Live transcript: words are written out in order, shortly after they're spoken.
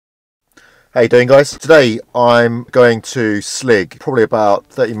How you doing, guys? Today I'm going to Slig, probably about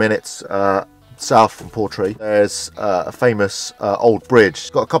 30 minutes south from Portree. There's a famous old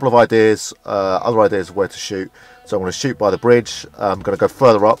bridge. Got a couple of ideas, other ideas of where to shoot. So I'm going to shoot by the bridge. I'm going to go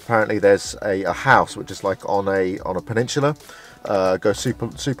further up. Apparently there's a house which is like on a peninsula. Go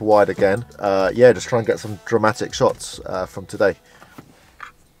super wide again. Yeah, just try and get some dramatic shots from today.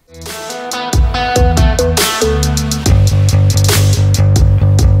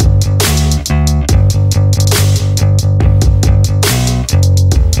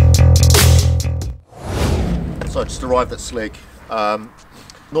 So I just arrived at Slig.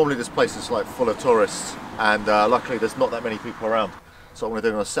 Normally this place is like full of tourists, and luckily there's not that many people around. So what I'm going to do,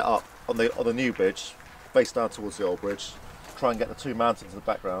 I'm going to set up on the new bridge, face down towards the old bridge, try and get the two mountains in the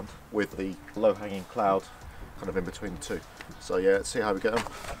background with the low-hanging cloud kind of in between the two. So yeah, let's see how we get on.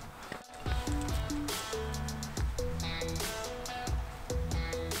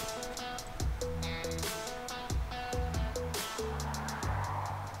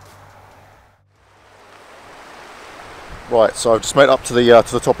 Right, so I've just made it up to the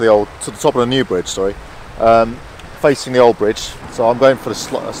top of the new bridge. Sorry, facing the old bridge. So I'm going for the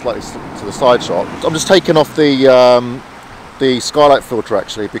slightly to the side shot. I'm just taking off the skylight filter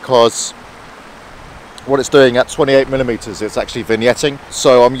actually, because what it's doing at 28mm, it's actually vignetting.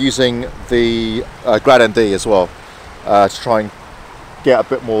 So I'm using the grad ND as well to try and get a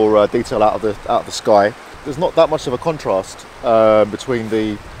bit more detail out of the sky. There's not that much of a contrast between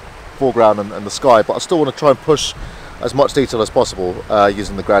the foreground and the sky, but I still want to try and push as much detail as possible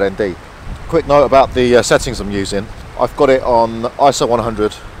using the grad ND. Quick note about the settings I'm using. I've got it on ISO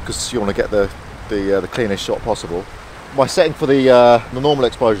 100 because you want to get the cleanest shot possible. My setting for the normal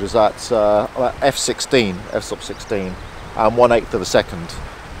exposure is at f16, f-stop 16, and 1/8 of a second.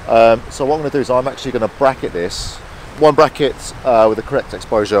 So what I'm going to do is I'm actually going to bracket this. One bracket with the correct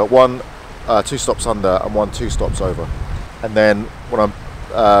exposure, one 2 stops under, and one 2 stops over. And then when I'm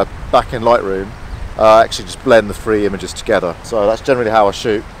back in Lightroom, actually just blend the 3 images together. So that's generally how I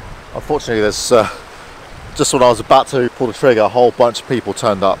shoot. Unfortunately, there's just when I was about to pull the trigger, a whole bunch of people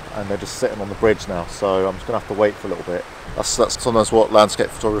turned up and they're just sitting on the bridge now. So I'm just gonna have to wait for a little bit. That's sometimes what landscape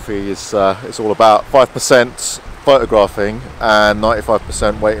photography is all about. 5% photographing and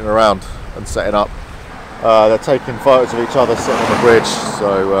 95% waiting around and setting up. They're taking photos of each other sitting on the bridge.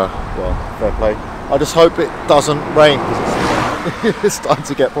 So well, fair play. I just hope it doesn't rain because it's starting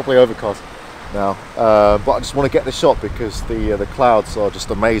to get properly overcast now, but I just want to get the shot because the clouds are just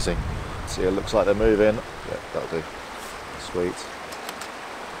amazing. See, it looks like they're moving. Yeah, that'll do. Sweet.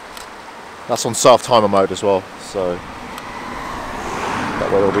 That's on self timer mode as well, so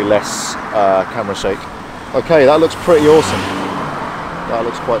that way there'll be less camera shake. Okay, that looks pretty awesome. That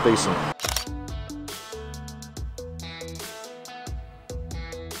looks quite decent.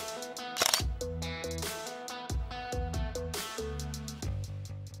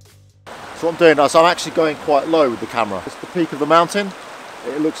 So what I'm doing now is I'm actually going quite low with the camera. It's the peak of the mountain.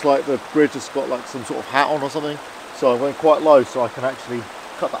 It looks like the bridge has got like some sort of hat on or something. So I'm going quite low so I can actually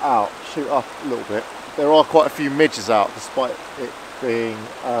cut that out, shoot up a little bit. There are quite a few midges out despite it being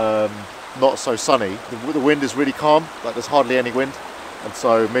not so sunny. The wind is really calm, like there's hardly any wind. And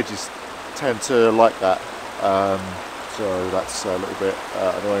so midges tend to like that. So that's a little bit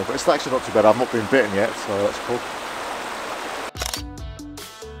annoying, but it's actually not too bad. I've not been bitten yet, so that's cool.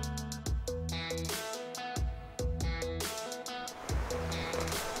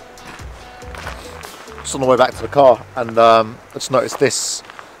 On the way back to the car, and I just noticed this.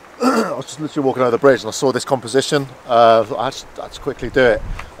 I was just literally walking over the bridge and I saw this composition. I had to quickly do it.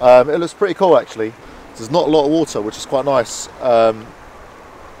 It looks pretty cool actually. There's not a lot of water, which is quite nice.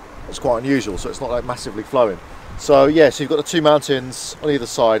 It's quite unusual, so it's not like massively flowing. So yeah, so you've got the two mountains on either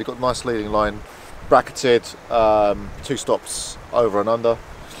side. You've got a nice leading line, bracketed, 2 stops over and under.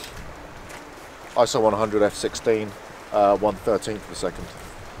 ISO 100 f16, 1/13 of a second.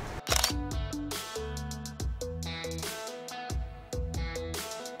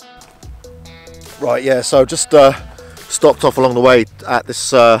 Right, yeah, so just stopped off along the way at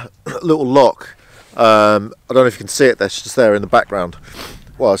this little loch. I don't know if you can see it, that's just there in the background.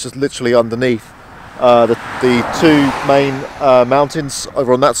 Well, it's just literally underneath the 2 main mountains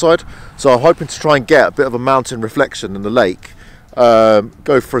over on that side. So I'm hoping to try and get a bit of a mountain reflection in the lake.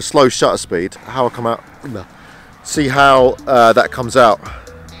 Go for a slow shutter speed, how I come out, see how that comes out.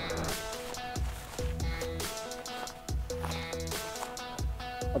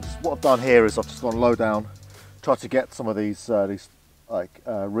 What I've done here is I've just gone low down, tried to get some of these like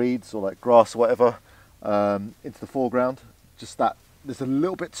reeds or like grass or whatever into the foreground. Just that there's a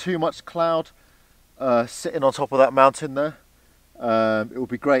little bit too much cloud sitting on top of that mountain there. It would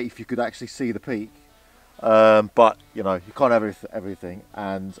be great if you could actually see the peak, but you know, you can't have everything,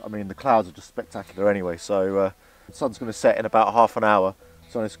 and I mean the clouds are just spectacular anyway. So the sun's going to set in about half an hour,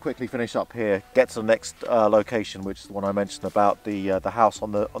 so let's quickly finish up here, get to the next location, which is the one I mentioned about the house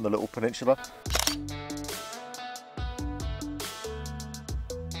on the little peninsula.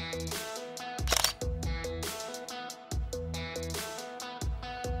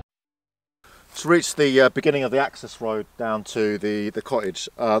 To reach the beginning of the access road down to the cottage,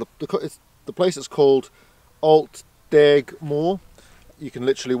 the place is called Alt Deg Moor. You can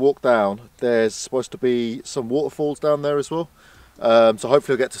literally walk down. There's supposed to be some waterfalls down there as well, so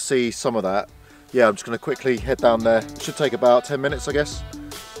hopefully I'll get to see some of that. Yeah, I'm just going to quickly head down there. It should take about 10 minutes, I guess.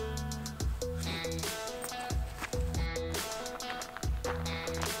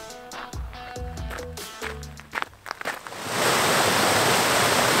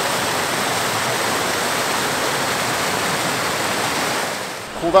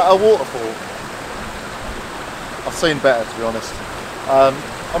 Call that a waterfall? I've seen better, to be honest.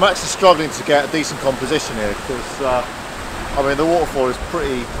 I'm actually struggling to get a decent composition here because I mean the waterfall is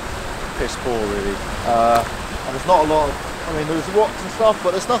pretty piss poor really, and there's not a lot of, I mean there's rocks and stuff,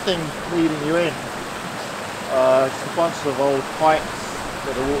 but there's nothing leading you in. Just a bunch of old pipes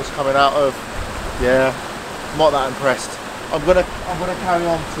that the water's coming out of. Yeah, I'm not that impressed. I'm gonna carry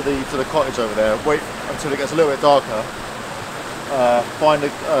on to the cottage over there. Wait until it gets a little bit darker. Find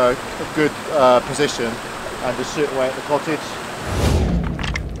a good position and just shoot away at the cottage.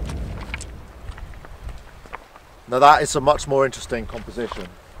 Now that is a much more interesting composition.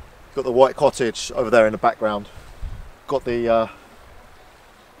 Got the white cottage over there in the background. Got the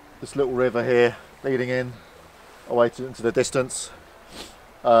this little river here leading in away into the distance.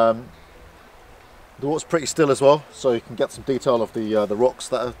 The water's pretty still as well, so you can get some detail of the rocks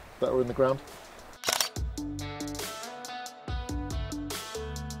that are in the ground.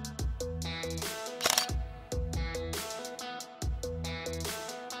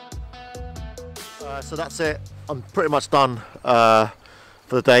 So that's it. I'm pretty much done for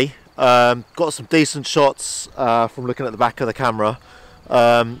the day. Got some decent shots from looking at the back of the camera.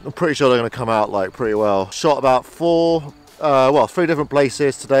 I'm pretty sure they're going to come out like pretty well. Shot about three different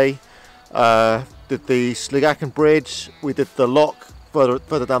places today. Did the Sligachan bridge, we did the loch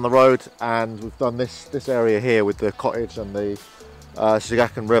further down the road, and we've done this area here with the cottage and the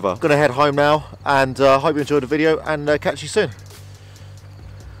Sligachan river. I'm going to head home now, and hope you enjoyed the video, and catch you soon.